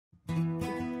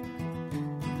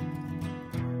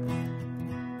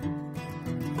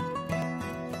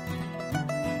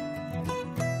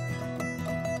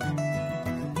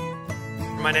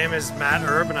My name is Matt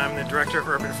Erb, and I'm the Director of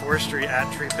Urban Forestry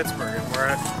at Pittsburgh. And we're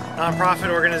a nonprofit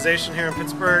organization here in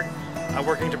Pittsburgh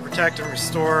working to protect and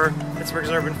restore Pittsburgh's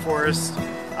urban forests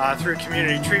through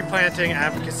community tree planting,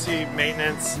 advocacy,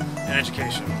 maintenance, and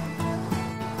education.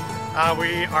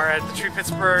 We are at the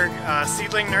Pittsburgh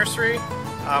Seedling Nursery,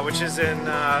 which is in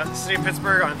the city of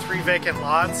Pittsburgh on 3 vacant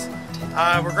lots.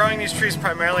 We're growing these trees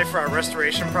primarily for our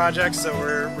restoration projects, so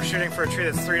we're shooting for a tree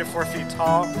that's 3 to 4 feet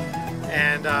tall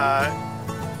and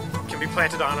can be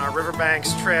planted on our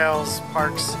riverbanks, trails,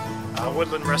 parks,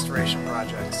 woodland restoration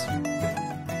projects.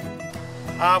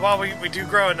 Well, we do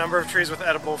grow a number of trees with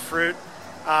edible fruit,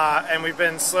 and we've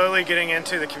been slowly getting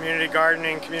into the community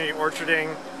gardening, community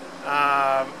orcharding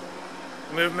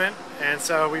movement, and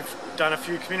so we've done a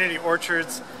few community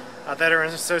orchards that are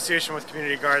in association with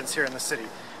community gardens here in the city.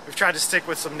 We've tried to stick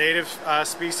with some native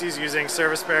species using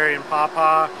serviceberry and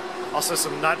pawpaw, also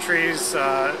some nut trees,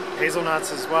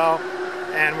 hazelnuts as well,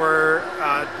 and we're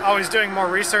always doing more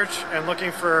research and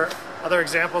looking for other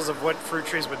examples of what fruit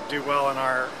trees would do well in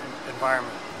our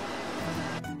environment.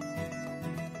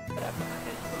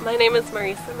 My name is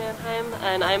Marisa Mannheim,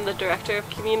 and I'm the Director of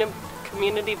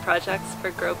Community Projects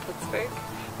for Grow Pittsburgh.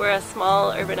 We're a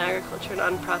small urban agriculture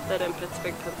nonprofit in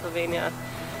Pittsburgh, Pennsylvania.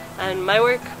 And my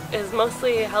work is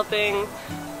mostly helping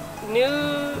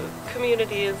new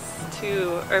communities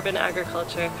to urban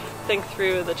agriculture think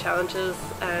through the challenges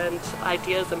and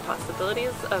ideas and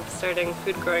possibilities of starting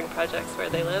food growing projects where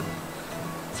they live.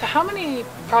 So how many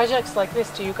projects like this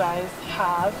do you guys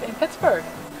have in Pittsburgh?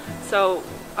 So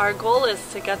our goal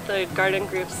is to get the garden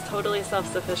groups totally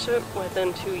self-sufficient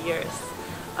within 2 years.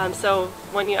 So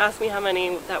when you ask me how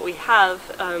many that we have,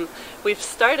 we've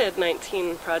started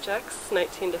 19 projects,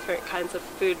 19 different kinds of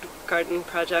food garden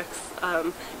projects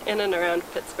in and around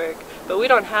Pittsburgh. But we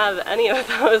don't have any of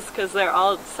those because they're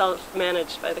all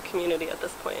self-managed by the community at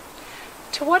this point.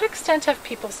 To what extent have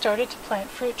people started to plant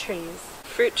fruit trees?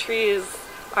 Fruit trees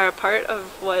are a part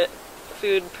of what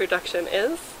food production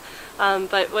is.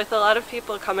 But with a lot of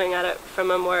people coming at it from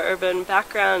a more urban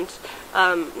background,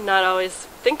 not always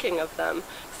thinking of them.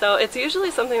 So it's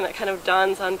usually something that kind of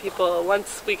dawns on people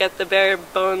once we get the bare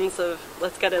bones of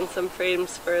let's get in some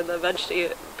frames for the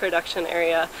veggie production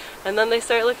area, and then they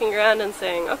start looking around and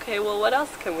saying, okay, well, what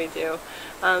else can we do?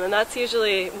 And that's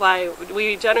usually why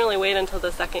we generally wait until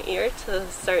the second year to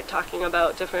start talking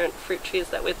about different fruit trees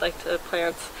that we'd like to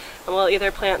plant, and we'll either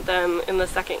plant them in the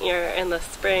second year in the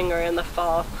spring or in the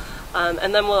fall.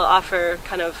 And then we'll offer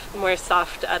kind of more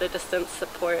soft at a distance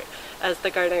support as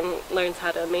the garden learns how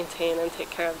to maintain and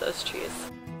take care of those trees.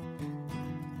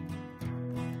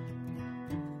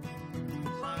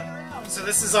 So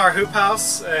this is our hoop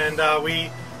house, and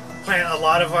we put a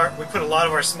lot of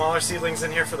our smaller seedlings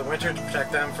in here for the winter to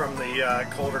protect them from the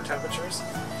colder temperatures.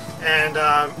 And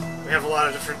we have a lot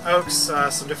of different oaks,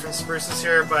 some different spruces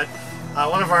here, but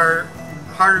one of our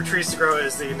harder trees to grow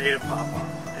is the native pawpaw.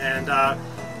 And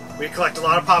we collect a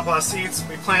lot of pawpaw seeds.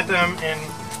 We plant them in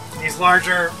these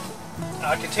larger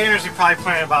containers. We probably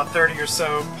plant about 30 or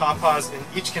so pawpaws in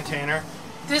each container.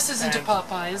 This isn't a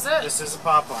pawpaw, is it? This is a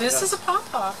pawpaw. This is a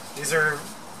pawpaw. These are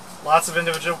lots of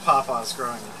individual pawpaws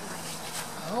growing in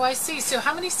here. Oh, I see. So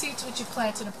how many seeds would you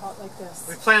plant in a pot like this?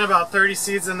 We plant about 30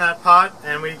 seeds in that pot,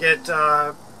 and we get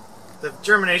the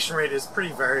germination rate is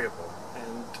pretty variable,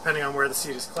 and depending on where the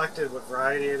seed is collected, what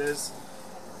variety it is.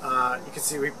 You can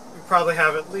see we probably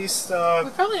have at least...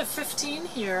 we probably have 15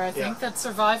 here, I think, that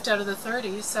survived out of the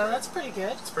 30, so that's pretty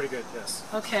good. It's pretty good, yes.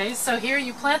 Okay, so here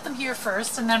you plant them here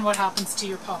first, and then what happens to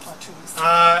your pawpaw trees?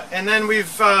 And then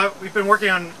we've been working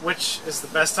on which is the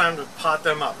best time to pot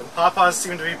them up. And pawpaws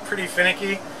seem to be pretty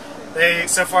finicky. They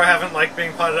so far haven't liked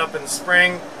being potted up in the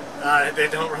spring. They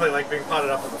don't really like being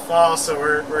potted up in the fall, so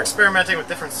we're experimenting with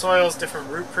different soils, different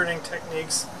root pruning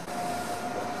techniques.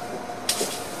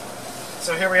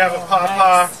 So here we have a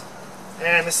pawpaw, nice.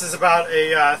 And this is about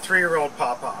a 3-year-old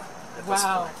pawpaw at this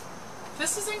point.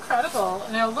 This is incredible.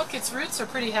 Now look, its roots are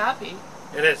pretty happy.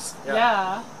 It is,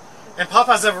 yeah. And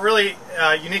pawpaws have a really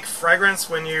unique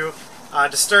fragrance. When you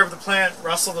disturb the plant,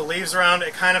 rustle the leaves around,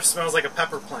 it kind of smells like a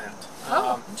pepper plant.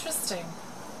 Oh, interesting.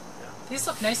 Yeah. These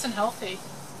look nice and healthy.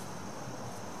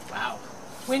 Wow.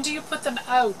 When do you put them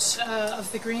out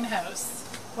of the greenhouse?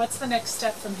 What's the next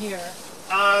step from here?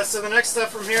 So the next step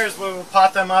from here is we'll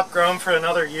pot them up, grow them for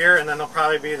another year, and then they'll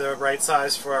probably be the right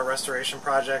size for our restoration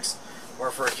projects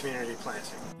or for a community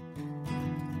planting.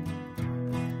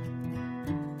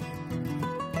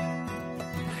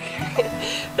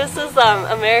 This is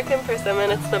American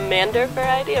Persimmon. It's the Mander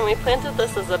variety, and we planted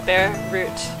this as a bare root.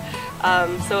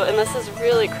 And this is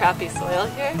really crappy soil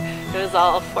here. It was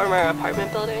all a former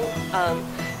apartment building,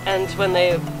 and when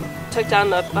they took down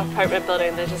the apartment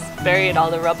building, they just buried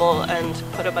all the rubble and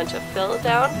put a bunch of fill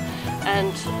down,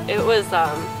 and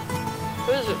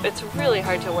it's really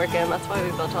hard to work in. That's why we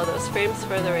built all those frames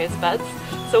for the raised beds.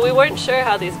 So we weren't sure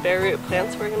how these bare root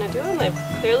plants were going to do, and they've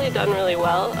clearly done really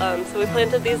well. So we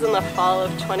planted these in the fall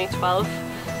of 2012,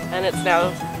 and it's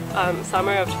now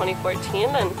summer of 2014,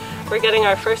 and we're getting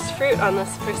our first fruit on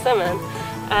this persimmon,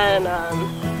 and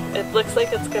it looks like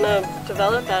it's going to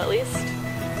develop at least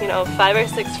 5 or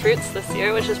 6 fruits this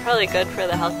year, which is probably good for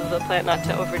the health of the plant not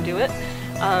to overdo it.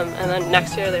 And then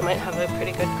next year they might have a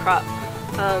pretty good crop.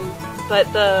 But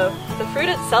the fruit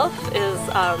itself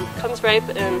comes ripe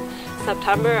in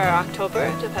September or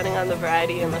October, depending on the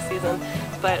variety and the season.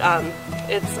 But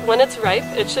when it's ripe,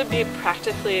 it should be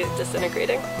practically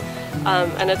disintegrating.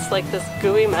 And it's like this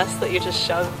gooey mess that you just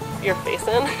shove your face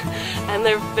in. And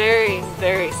they're very,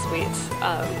 very sweet.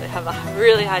 They have a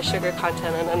really high sugar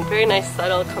content and a very nice,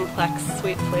 subtle, complex,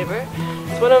 sweet flavor.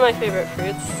 It's one of my favorite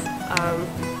fruits.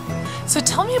 So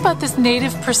tell me about this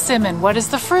native persimmon. What does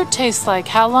the fruit taste like?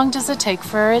 How long does it take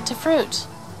for it to fruit?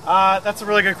 That's a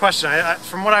really good question.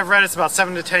 From what I've read, it's about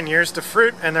 7 to 10 years to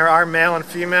fruit, and there are male and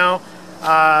female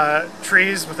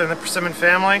trees within the persimmon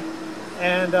family.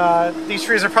 And these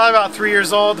trees are probably about 3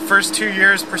 years old. The first 2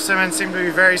 years, persimmon seem to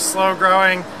be very slow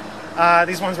growing.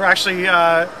 These ones were actually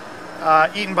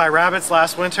eaten by rabbits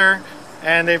last winter,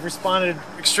 and they've responded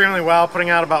extremely well, putting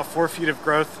out about 4 feet of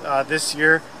growth this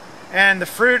year. And the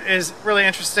fruit is really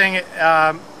interesting.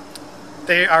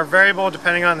 They are variable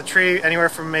depending on the tree, anywhere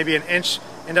from maybe 1 inch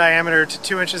in diameter to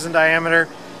 2 inches in diameter,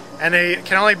 and they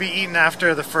can only be eaten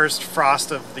after the first frost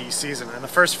of the season. And the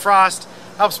first frost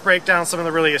helps break down some of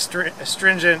the really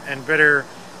astringent and bitter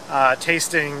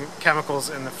tasting chemicals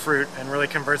in the fruit and really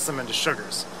converts them into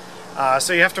sugars.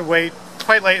 So you have to wait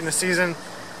quite late in the season,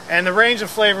 and the range of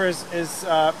flavors is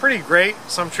pretty great.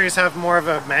 Some trees have more of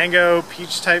a mango,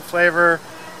 peach type flavor.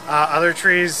 Other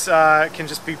trees can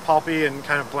just be pulpy and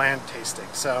kind of bland tasting.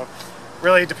 So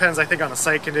really depends, I think, on the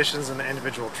site conditions and the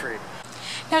individual tree.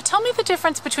 Now tell me the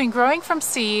difference between growing from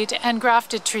seed and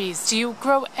grafted trees. Do you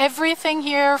grow everything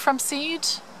here from seed?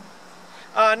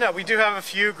 No, we do have a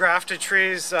few grafted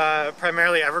trees,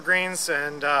 primarily evergreens,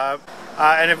 and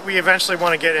if we eventually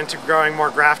want to get into growing more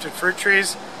grafted fruit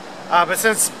trees. But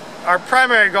since our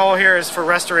primary goal here is for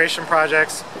restoration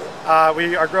projects,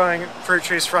 we are growing fruit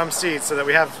trees from seed so that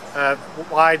we have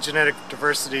wide genetic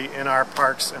diversity in our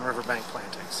parks and riverbank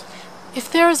plantings. If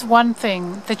there is one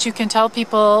thing that you can tell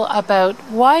people about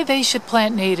why they should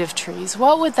plant native trees,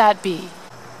 what would that be?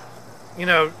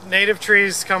 Native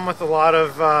trees come with a lot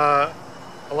of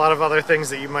other things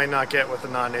that you might not get with a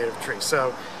non-native tree.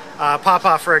 So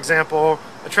pawpaw, for example,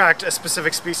 attract a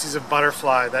specific species of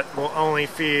butterfly that will only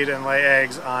feed and lay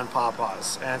eggs on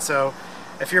pawpaws. And so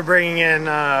if you're bringing in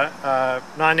a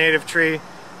non-native tree,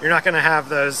 you're not going to have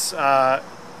those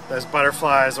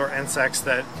butterflies or insects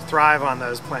that thrive on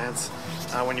those plants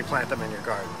when you plant them in your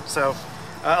garden. So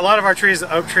a lot of our trees,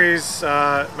 oak trees,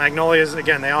 magnolias,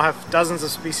 again, they all have dozens of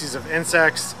species of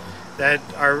insects that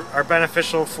are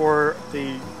beneficial for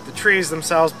the trees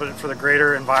themselves, but for the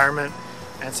greater environment.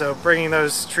 And so bringing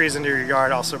those trees into your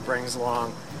yard also brings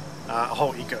along a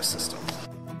whole ecosystem.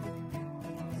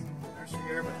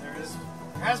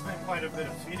 There has been quite a bit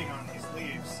of feeding on these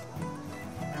leaves,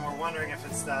 and we're wondering if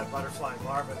it's that butterfly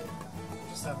larva that we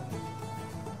just haven't